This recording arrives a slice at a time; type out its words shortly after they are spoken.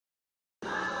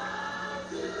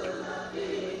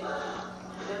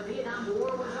The Vietnam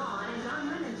War was on, and John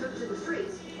Lennon took to the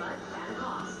streets, but at a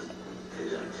cost.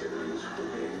 His activities were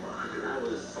being monitored. I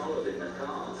was followed in the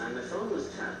calls, and my phone was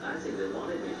tapped. I think they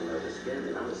wanted me to know the skin,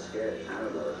 and I was scared. I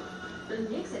don't know. The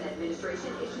Nixon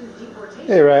administration issues deportation.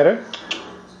 Hey, Ryder.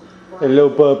 Hello,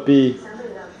 puppy.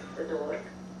 Somebody knocked the door,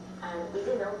 and we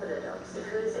didn't open the door. So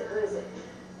who is it? Who is it?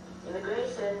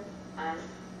 Immigration, and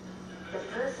the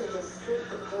person just slipped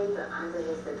the paper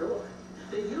underneath the door.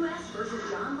 The U.S. versus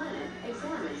John Lennon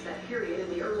examines that period in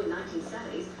the early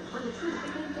 1970s when the truth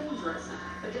became dangerous.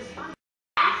 But despite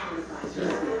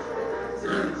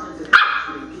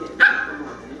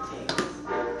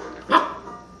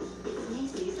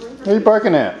What are you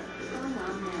barking at?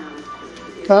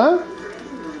 Huh?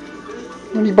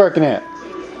 What are you barking at?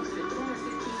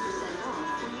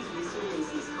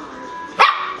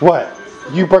 What?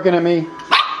 You barking at me?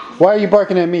 Why are you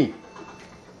barking at me?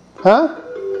 Huh?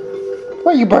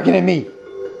 Why are you barking at me?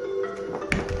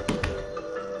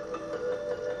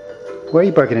 Why are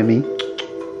you barking at me?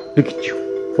 Look at you.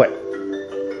 What?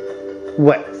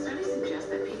 What?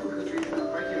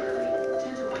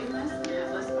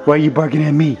 Why are you barking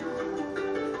at me?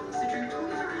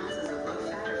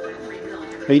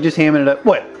 Are you just hamming it up?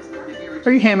 What?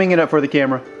 Are you hamming it up for the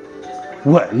camera?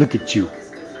 What? Look at you.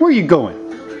 Where are you going?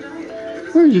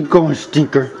 Where are you going,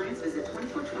 stinker?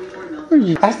 Where are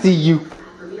you? I see you.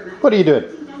 What are you doing?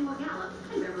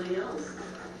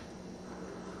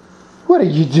 What are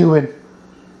you doing?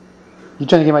 You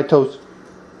trying to get my toes?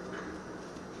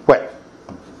 What?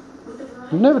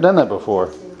 You've never done that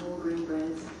before.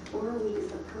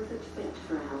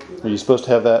 Are you supposed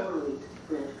to have that?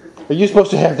 Are you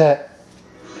supposed to have that?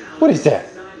 What is that?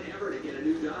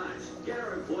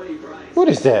 What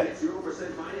is that?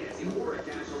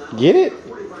 Get it?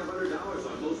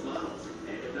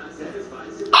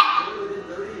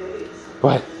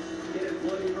 What?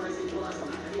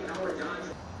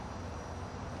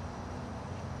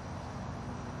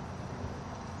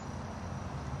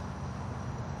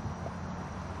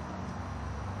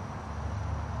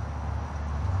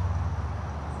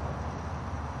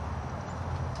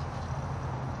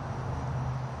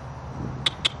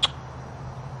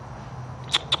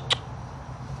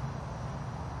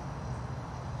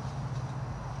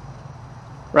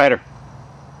 Ryder.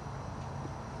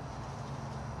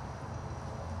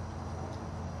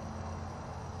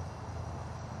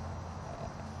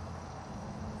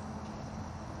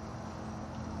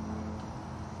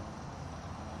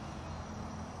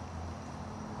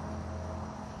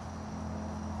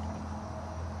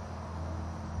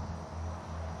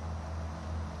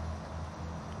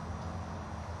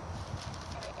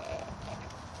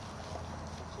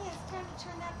 It's time to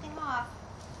turn that thing off.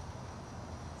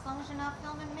 As long as you're not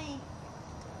filming me.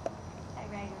 Hey,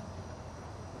 Ryder.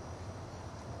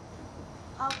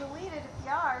 I'll delete it if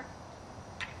you are.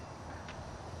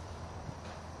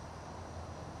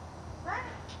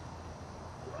 Ryder.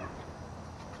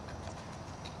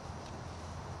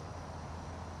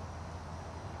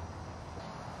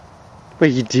 What are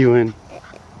you doing?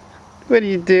 What are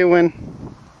you doing?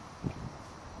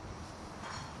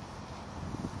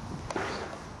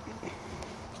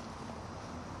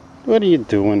 What are you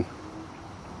doing?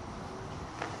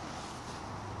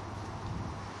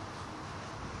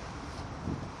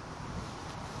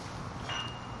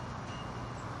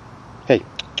 Hey,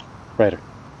 Ryder.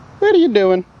 What are you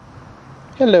doing?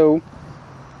 Hello.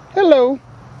 Hello.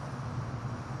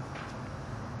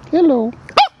 Hello.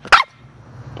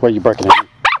 Why are you barking at me?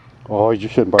 Oh, you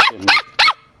shouldn't bark at me.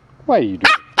 Why are you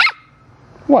doing it?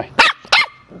 Why?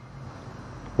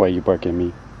 Why are you barking at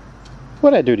me? What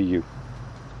did I do to you?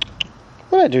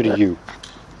 What did I do to you?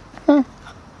 Huh?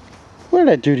 What did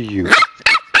I do to you?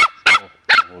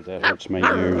 Oh, that hurts my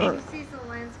ears.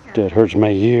 That hurts my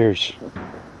ears.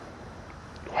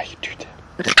 Why you do that?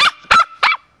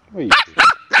 Why you do that?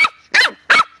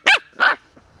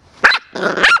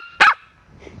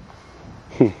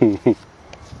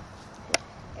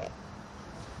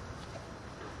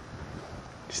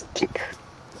 Stinker.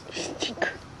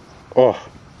 Stinker. Oh.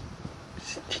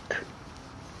 Stinker.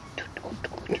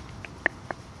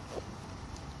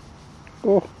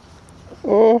 Oh.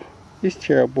 Oh. He's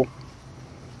terrible.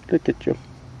 Look at you.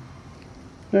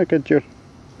 Look at you.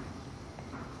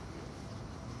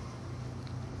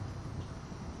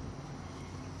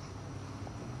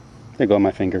 There go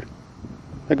my finger.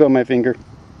 There go my finger.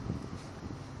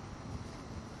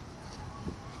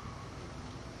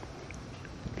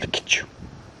 Look at you.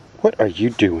 What are you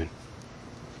doing?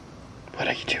 What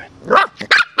are you doing?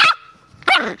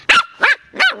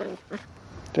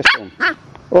 Just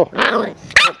oh.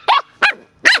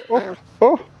 Oh.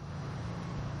 Oh.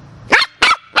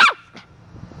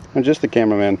 I'm just the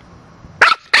cameraman.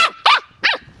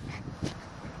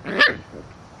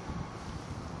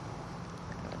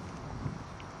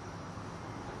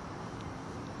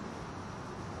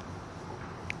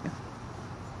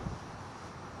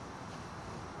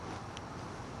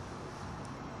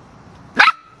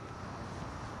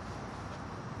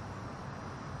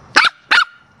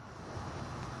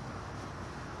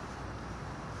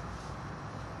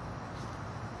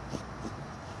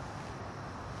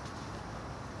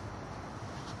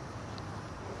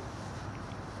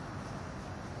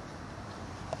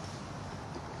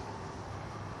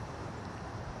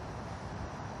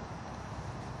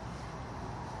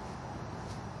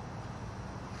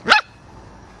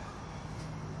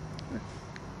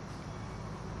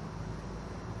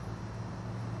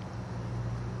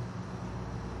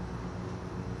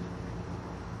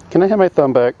 Can I have my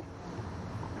thumb back?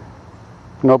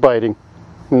 No biting.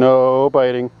 No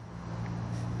biting.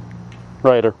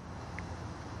 Ryder.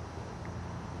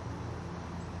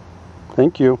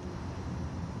 Thank you.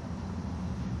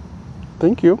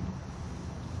 Thank you.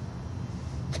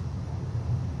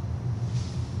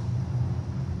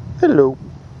 Hello.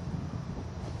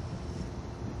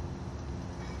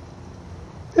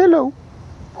 Hello.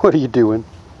 What are you doing?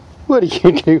 What are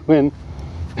you doing?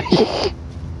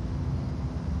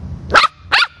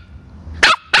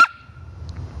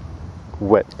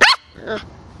 Wet.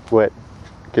 Wet.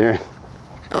 Karen.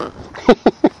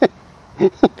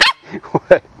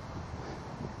 What?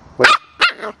 What?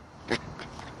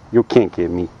 You can't get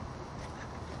me.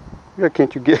 Why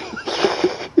can't you get...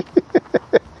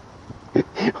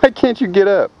 Why can't you get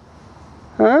up?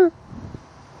 Huh?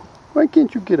 Why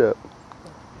can't you get up?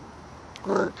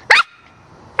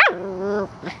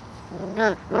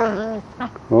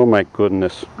 Oh my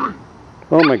goodness.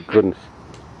 Oh my goodness.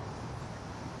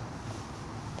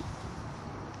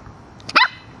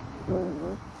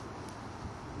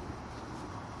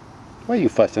 Why are you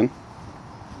fussing?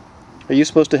 Are you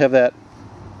supposed to have that?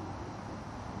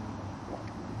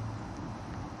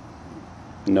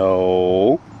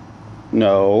 No.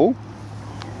 No.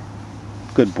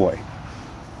 Good boy.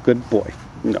 Good boy.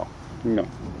 No. No.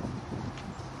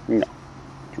 No.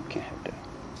 You can't have that.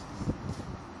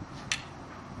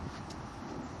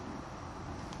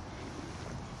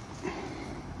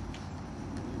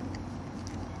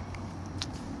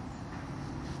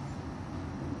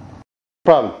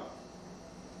 Problem.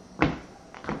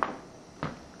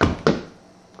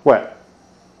 What?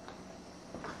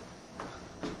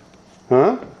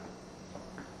 Huh?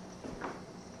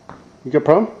 You got a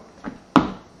problem?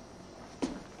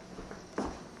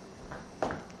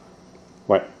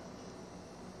 What?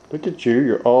 Look at you,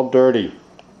 you're all dirty.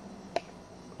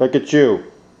 Look at you.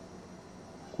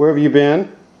 Where have you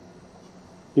been?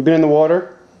 You been in the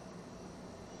water?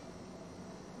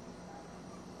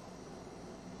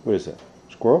 What is that?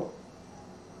 Squirrel?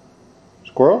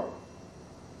 Squirrel?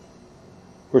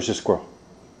 Where's the squirrel?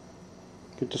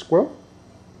 Get the squirrel?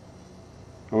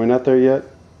 Are we not there yet?